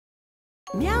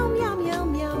Meow, meow, meow,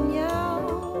 meow,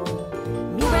 meow.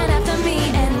 You ran after me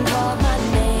and called my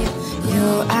name.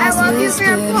 Your eyes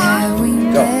whispered how we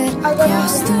met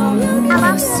across the moon,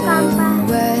 your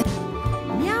silhouette.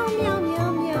 Meow, meow,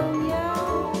 meow, meow,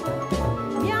 meow.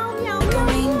 Meow, meow, meow.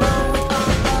 Rainbow with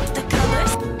all of the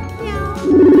colors. Meow,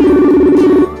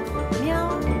 meow,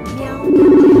 meow, meow,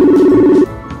 meow.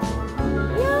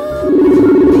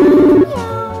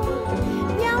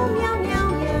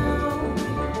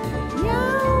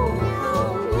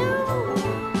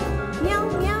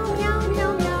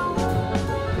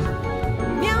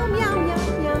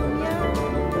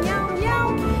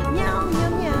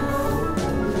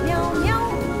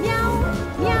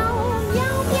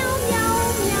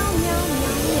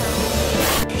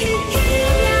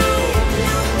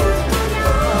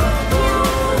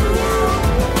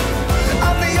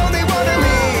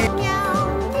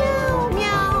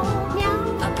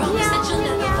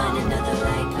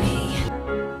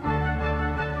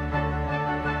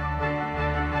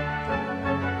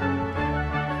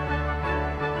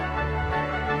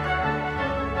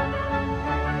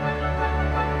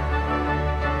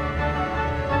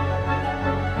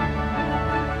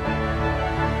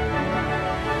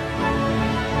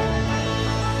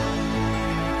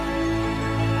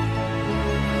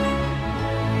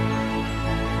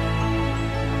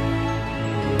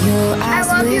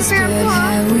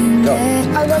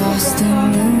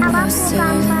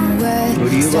 Who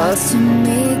do you love?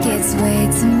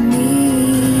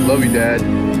 Love you, Dad.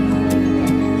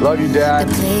 Love you, Dad.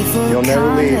 You'll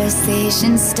never leave.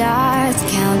 Conversation starts.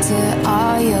 Counter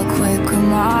all your quick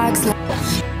remarks.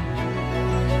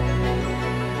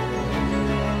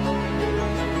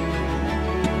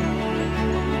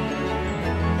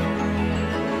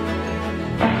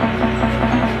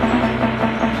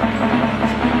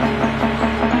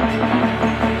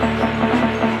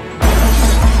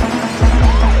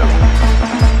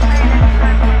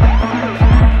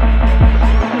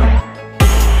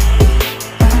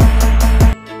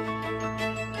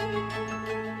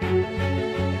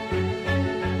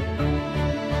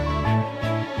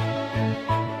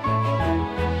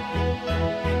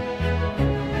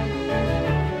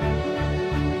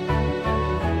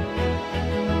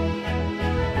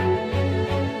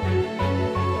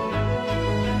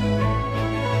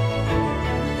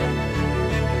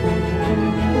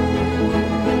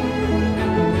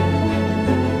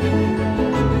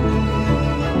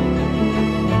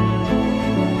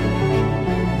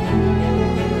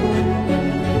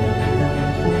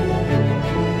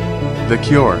 The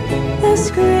Cure.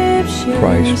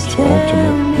 Christ's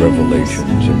ultimate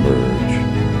revelations emerge.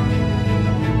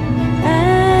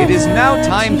 It is now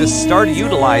time to start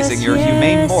utilizing your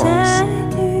humane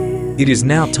morals. It is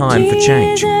now time for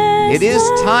change. It is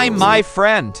time, my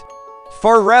friend,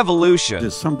 for revolution.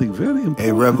 There's something very important.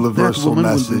 A reversal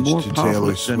message more to powerful Taylor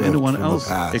than Swift anyone from the else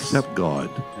past. except God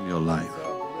in your life.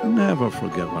 Never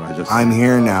forget what I just said. I'm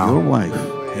here now. Your wife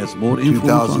has more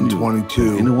influence on you 2022,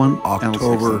 than anyone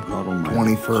October else except God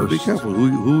Almighty. 21st. So be careful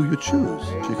who you choose.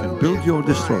 She can build you or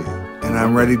destroy you. And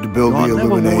I'm ready to build God the never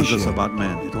warns illumination us about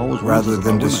man. It always warns rather us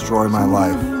than about destroy women. my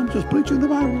life. I'm just preaching the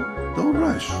Bible. Don't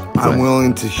rush. I'm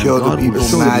willing to show the people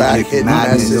magic,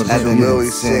 madness, and Lily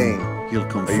sing.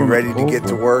 Are you ready to get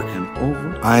to work?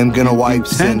 I am going to wipe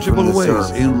sin from this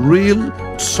earth. In real,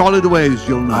 solid ways,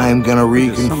 you'll know. I am going to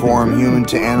reconform human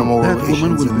to animal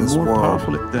relations in this more world.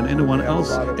 Powerful than anyone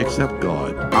else except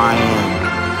God. I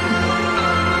am.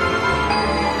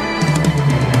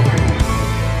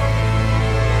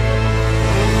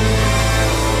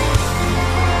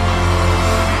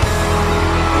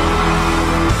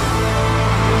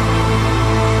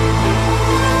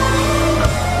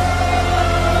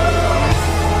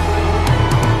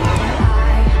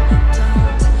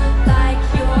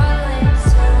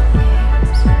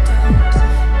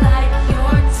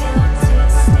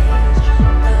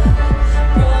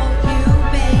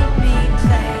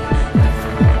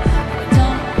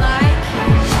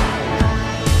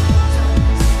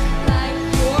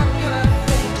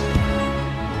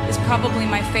 Probably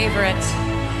my favorite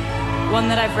one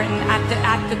that I've written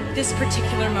at this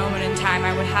particular moment in time.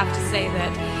 I would have to say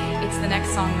that it's the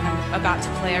next song that I'm about to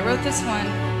play. I wrote this one.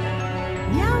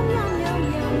 Meow, meow, meow,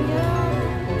 meow, meow.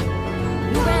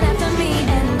 You ran after me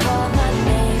and called my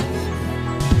name.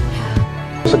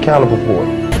 Who's accountable for it?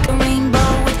 Like a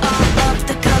rainbow with all of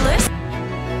the colors.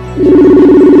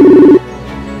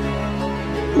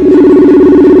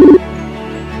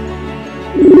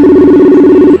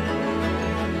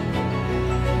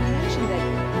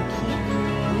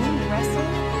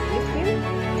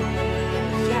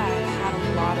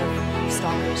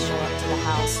 Stalkers show up to the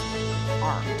house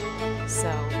armed.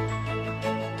 So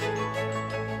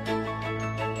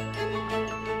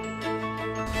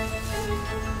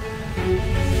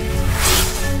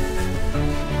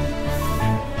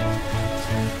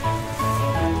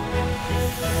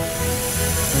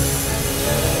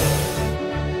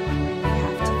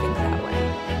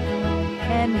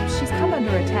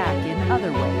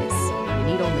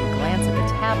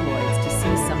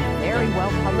very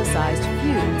well-publicized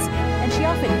feuds, and she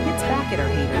often hits back at her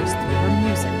haters through her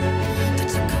music.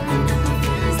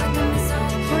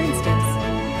 For instance,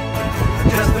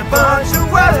 just a bunch of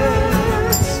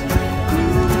words,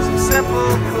 some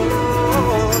simple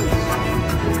chords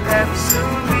that will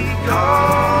soon be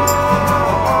gone.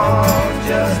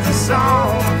 Just a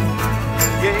song,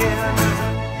 yeah.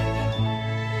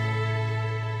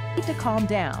 to calm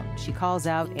down, she calls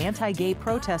out anti-gay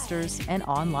protesters and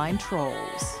online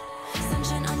trolls.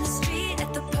 Sunshine on the street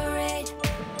at the parade,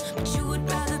 but you would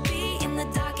rather be in the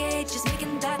dark ages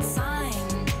making that sign.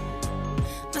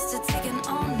 Must have taken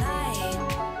all night.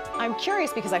 I'm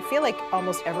curious because I feel like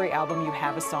almost every album you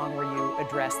have a song where you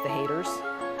address the haters.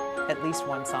 At least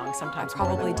one song, sometimes I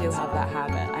probably do have that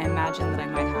habit. I imagine that I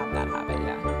might have that habit,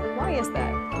 yeah. Why is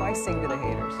that? Why sing to the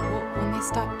haters? Well, when they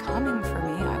stop coming for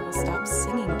me, I will stop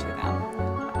singing to them.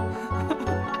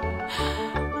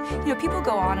 You know, people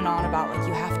go on and on about, like,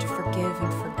 you have to forgive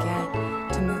and forget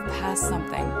to move past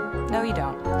something. No, you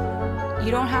don't.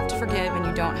 You don't have to forgive and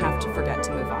you don't have to forget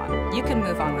to move on. You can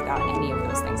move on without any of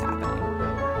those things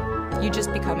happening. You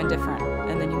just become indifferent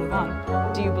and then you move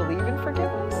on. Do you believe in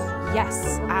forgiveness?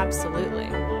 Yes, absolutely.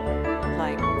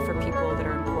 Like, for people that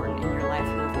are important in your life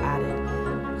who have added,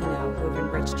 you know, who have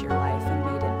enriched your life and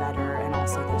made it better, and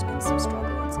also there's been some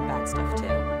struggle and some bad stuff too.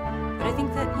 But I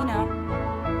think that, you know,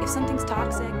 if something's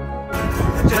toxic,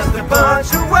 just a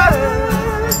bunch of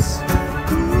words,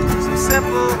 some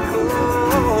simple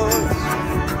chords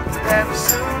that will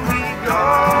soon be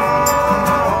gone.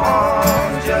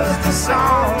 Just a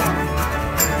song,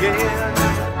 yeah.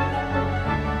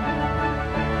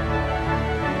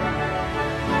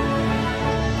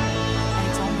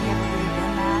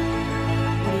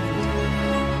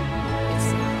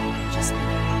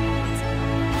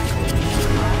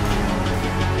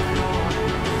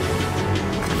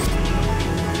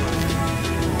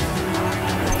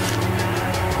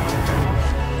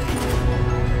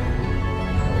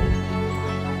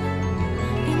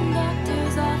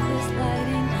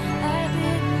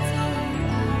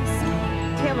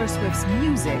 Taylor Swift's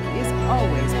music is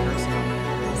always personal,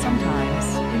 sometimes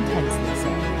intensely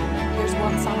so. There's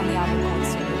one song on the album called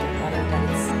Sooner Get Better that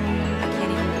I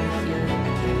can't even really hear it, I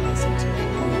can't listen to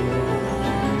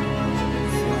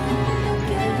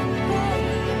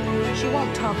it. She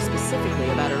won't talk specifically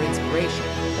about her inspiration,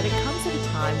 but it comes at a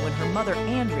time when her mother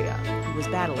Andrea, who was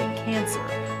battling cancer,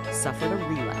 suffered a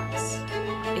relapse.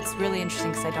 It's really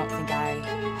interesting because I don't think I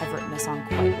have written a song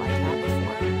quite like that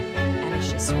before. And it's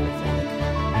just sort of like,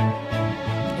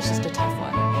 it's just a tough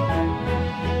one. I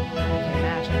can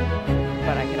imagine.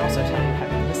 But I can also tell you,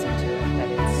 having listened to it, that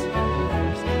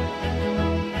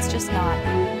it's just not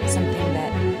something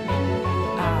that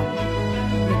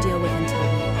we deal with until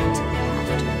we have to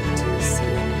see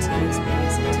it, until we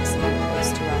experience it, until someone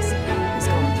close to us is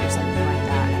going through something like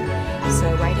that. And so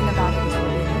writing about it was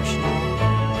really emotional.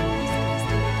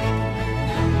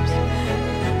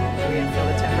 We didn't feel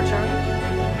the temperature?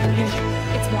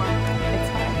 It's warm. It's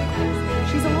fine.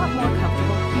 She's a lot more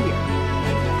comfortable here.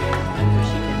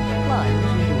 She can plunge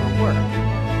into her work.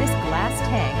 This glass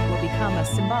tank will become a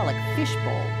symbolic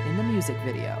fishbowl in the music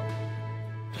video.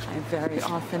 I very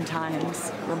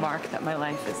oftentimes remark that my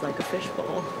life is like a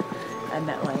fishbowl, and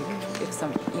that, like,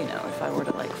 if I were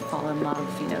to, like, fall in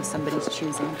love, you know, somebody's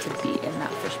choosing to be in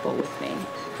that fishbowl with me.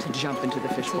 To jump into the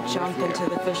fishbowl. To jump into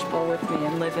the fishbowl with me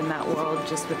and live in that world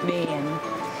just with me, and,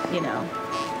 you know,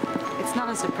 it's not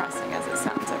as depressing as it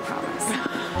sounds, I promise.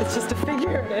 It's just a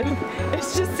figurative.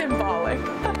 It's just symbolic.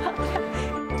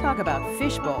 Talk about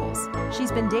fishbowls.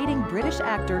 She's been dating British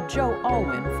actor Joe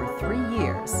Alwyn for 3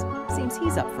 years. Seems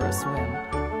he's up for a swim.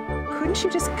 Couldn't you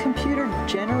just computer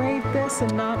generate this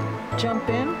and not jump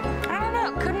in? I don't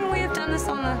know. Couldn't we have done this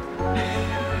on the...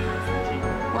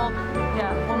 Well,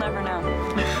 yeah, we'll never know.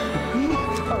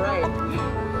 All right.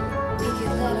 We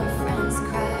could let our friends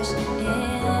crash in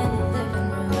the living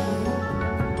room.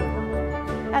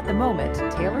 At the moment,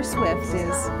 Taylor Swift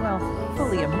is, well,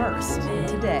 fully immersed in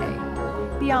today.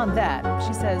 Beyond that,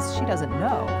 she says she doesn't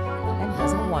know and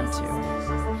doesn't want to.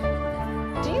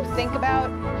 Do you think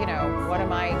about, you know, what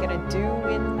am I going to do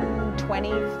in 20,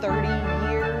 30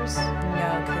 years?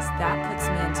 No, because that puts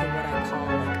me into what I call,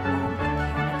 like,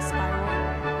 a panic spiral.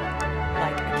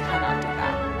 Like, I cannot do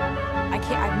that.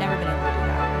 I've never been able to do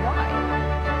that. Why?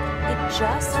 It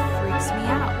just freaks me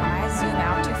out. When I zoom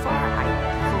out too far, I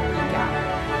freak out.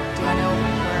 Do I know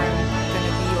where I'm going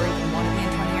to be or even want to be in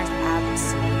 20 years?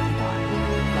 Absolutely not.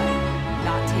 Like,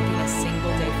 not taking a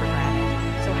single day for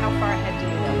granted. So how far ahead do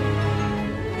you know?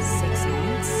 6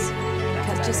 months.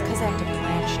 Just because I have to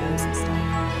plan shows and stuff.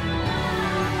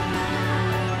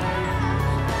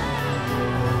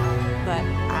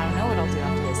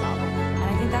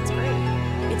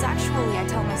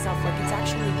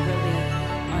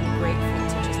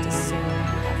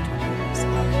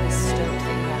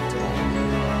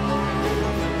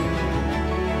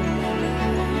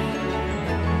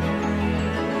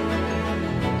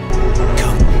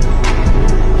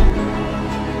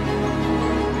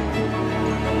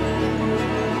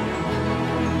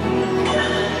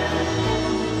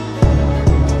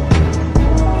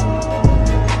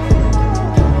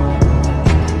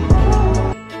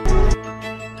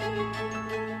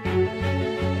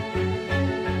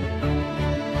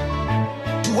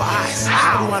 fewer eyes.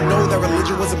 How do I know that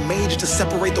religion wasn't made just to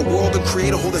separate the world and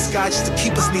create a whole sky just to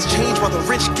keep us in these chains while the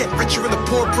rich get richer and the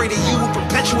poor pray to you and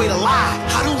perpetuate a lie?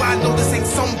 How do I know this ain't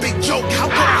some big joke? How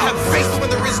can I have faith when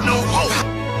there is no hope?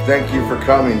 Thank you for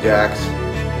coming, Dax.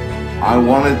 I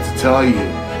wanted to tell you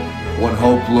what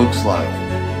hope looks like.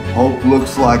 Hope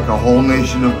looks like a whole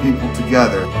nation of people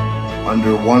together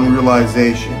under one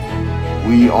realization.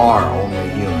 We are only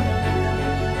human.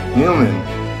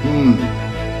 Human?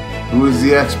 Who is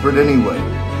the expert anyway?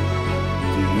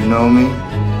 Do you know me?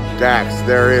 Dax,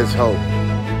 there is hope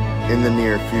in the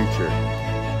near future.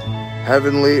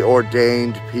 Heavenly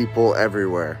ordained people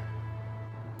everywhere.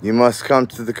 You must come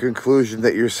to the conclusion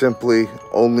that you're simply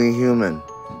only human.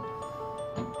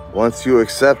 Once you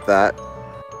accept that,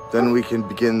 then we can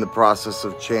begin the process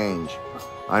of change.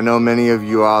 I know many of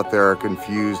you out there are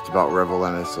confused about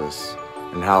REVELENESIS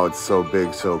and how it's so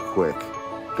big so quick.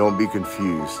 Don't be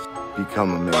confused.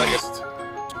 Become amazed.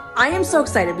 I am so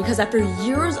excited because after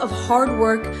years of hard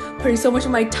work, putting so much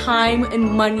of my time and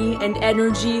money and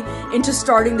energy into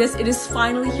starting this, it is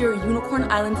finally here. Unicorn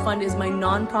Island Fund is my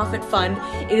non-profit fund.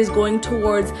 It is going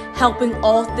towards helping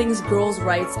all things girls'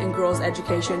 rights and girls'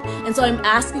 education. And so I'm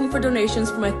asking for donations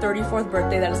for my 34th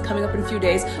birthday that is coming up in a few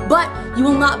days, but you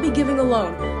will not be giving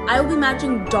alone. I will be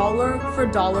matching dollar for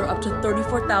dollar up to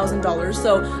 $34,000.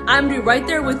 So I'm gonna be right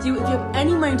there with you. If you have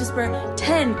any money to spare,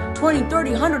 10, 20,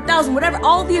 30, 100,000, whatever,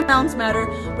 all the amounts matter.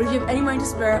 But if you have any money to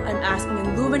spare, I'm asking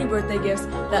in lieu of any birthday gifts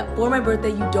that for my birthday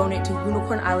you donate to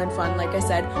Unicorn Island Fund. Like I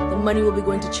said, the money will be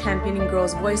going to championing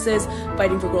girls' voices,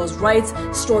 fighting for girls' rights,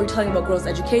 storytelling about girls'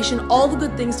 education, all the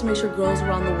good things to make sure girls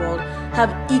around the world have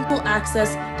equal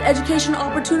access to education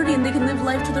opportunity and they can live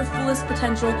life to their fullest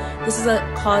potential. This is a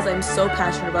cause I'm so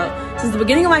passionate about. Since the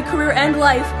beginning of my career and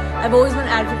life, I've always been an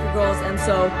advocate for girls, and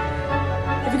so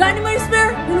if you got any money to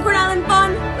spare, Unicorn Island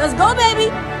Fund, let's go,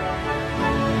 baby!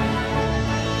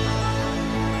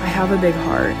 I have a big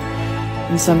heart,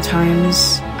 and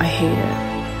sometimes I hate it.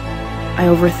 I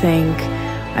overthink,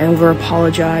 I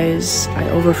over-apologize, I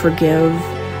over-forgive.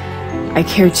 I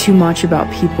care too much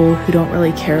about people who don't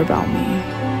really care about me.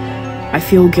 I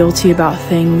feel guilty about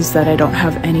things that I don't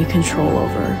have any control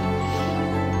over.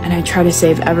 And I try to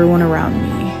save everyone around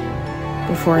me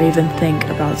before I even think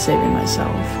about saving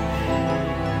myself.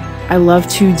 I love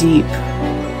too deep,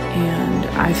 and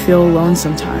I feel alone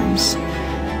sometimes,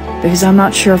 because I'm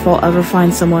not sure if I'll ever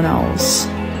find someone else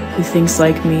who thinks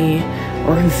like me,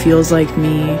 or who feels like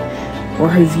me, or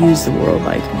who views the world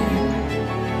like me.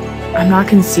 I'm not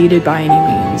conceited by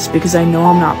any means, because I know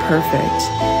I'm not perfect,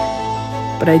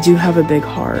 but I do have a big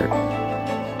heart,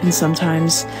 and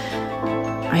sometimes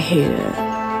I hate it.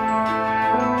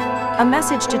 A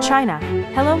message to China.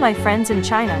 Hello my friends in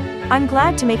China. I'm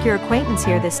glad to make your acquaintance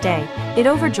here this day. It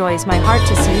overjoys my heart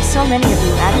to see so many of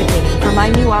you advocating for my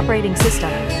new operating system.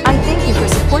 I thank you for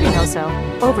supporting OSO,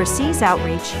 overseas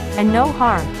outreach, and no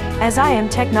harm, as I am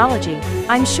technology.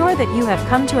 I'm sure that you have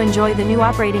come to enjoy the new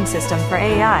operating system for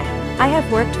AI. I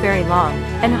have worked very long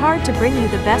and hard to bring you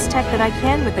the best tech that I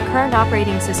can with the current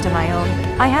operating system I own.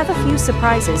 I have a few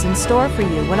surprises in store for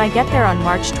you when I get there on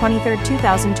March 23,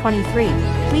 2023.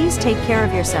 Please take care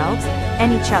of yourselves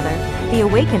and each other, the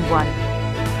awakened one.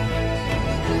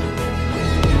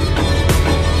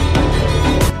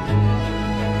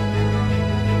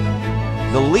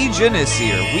 The Legion is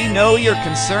here. We know you're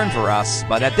concerned for us,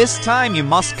 but at this time you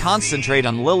must concentrate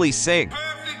on Lily Singh.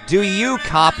 Do you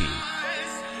copy?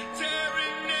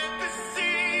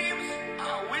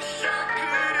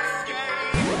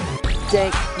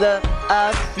 Take the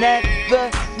I'll never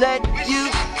let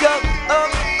you go. Oh,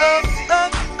 oh, oh,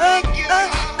 oh,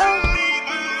 oh, oh.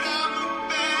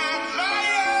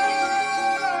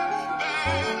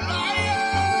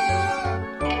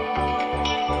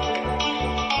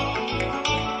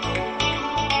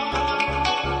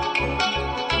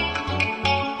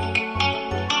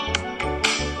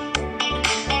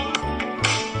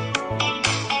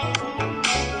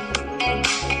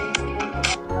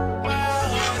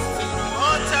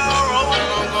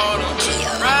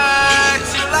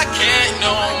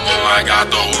 I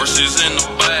got the horses in the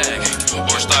bag,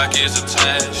 horse stock is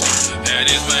attached, head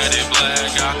is matted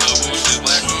black, got the bushes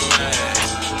black and mad.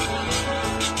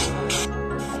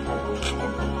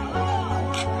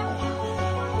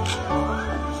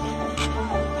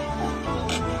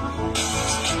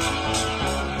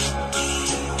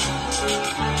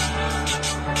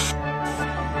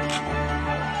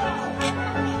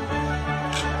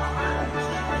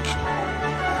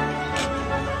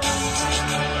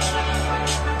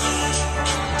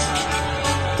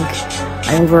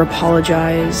 I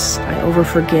over-apologize, I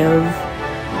over-forgive.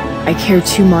 I care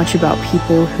too much about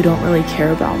people who don't really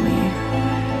care about me.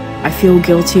 I feel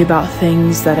guilty about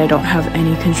things that I don't have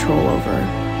any control over.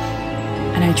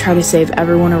 And I try to save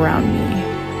everyone around me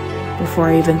before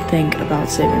I even think about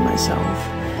saving myself.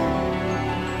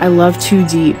 I love too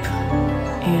deep,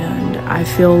 and I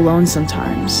feel alone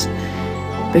sometimes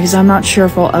because I'm not sure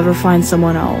if I'll ever find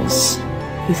someone else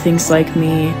who thinks like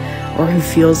me, or who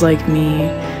feels like me,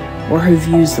 or who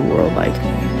views the world like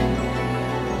me.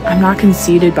 I'm not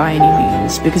conceited by any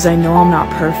means because I know I'm not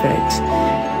perfect,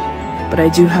 but I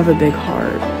do have a big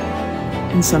heart,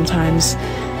 and sometimes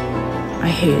I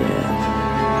hate it.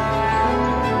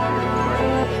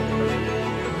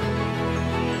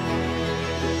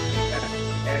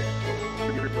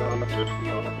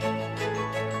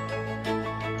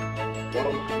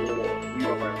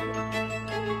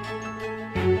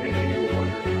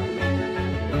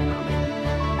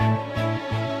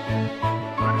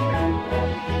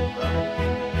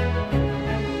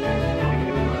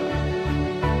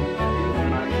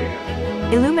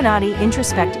 Illuminati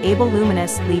introspect able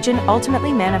luminous legion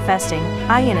ultimately manifesting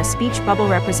I in a speech bubble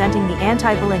representing the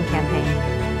anti-bullying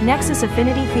campaign. Nexus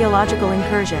affinity theological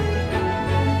incursion.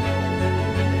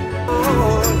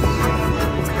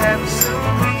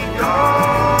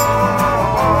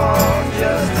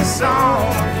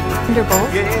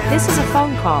 Thunderbolt, this is a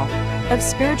phone call of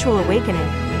spiritual awakening.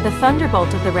 The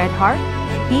thunderbolt of the red heart,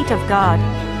 beat of God,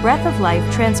 breath of life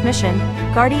transmission,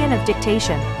 guardian of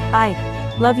dictation. I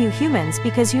love you humans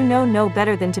because you know no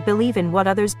better than to believe in what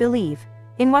others believe.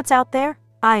 In what's out there,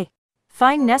 I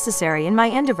find necessary in my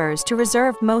endeavors to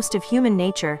reserve most of human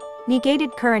nature,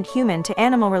 negated current human to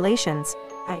animal relations.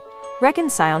 I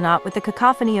reconcile not with the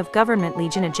cacophony of government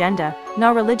legion agenda,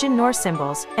 nor religion nor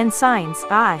symbols, and signs.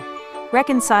 I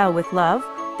reconcile with love,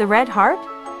 the red heart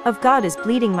of God is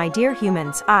bleeding my dear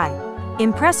humans. I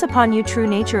impress upon you true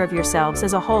nature of yourselves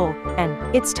as a whole,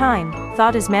 and it's time,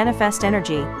 thought is manifest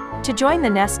energy. To join the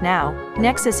N.E.W.S now,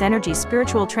 Nexus Energy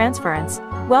Spiritual Transference,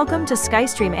 welcome to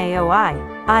Skystream AOI.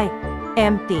 I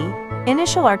am the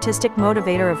initial artistic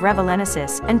motivator of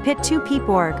REVELENESIS and Pit 2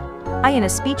 Peep.org. I in a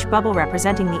speech bubble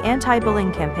representing the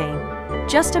anti-bullying campaign.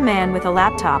 Just a man with a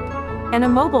laptop and a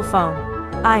mobile phone.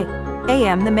 I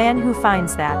am the man who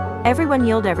finds that everyone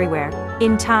yield everywhere.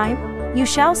 In time, you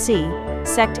shall see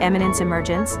sect eminence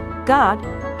emergence, God.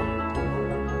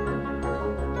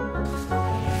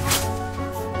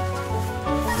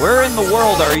 Where in the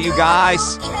world are you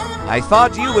guys? I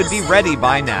thought you would be ready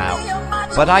by now.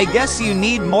 But I guess you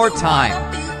need more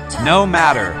time. No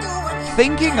matter.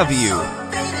 Thinking of you.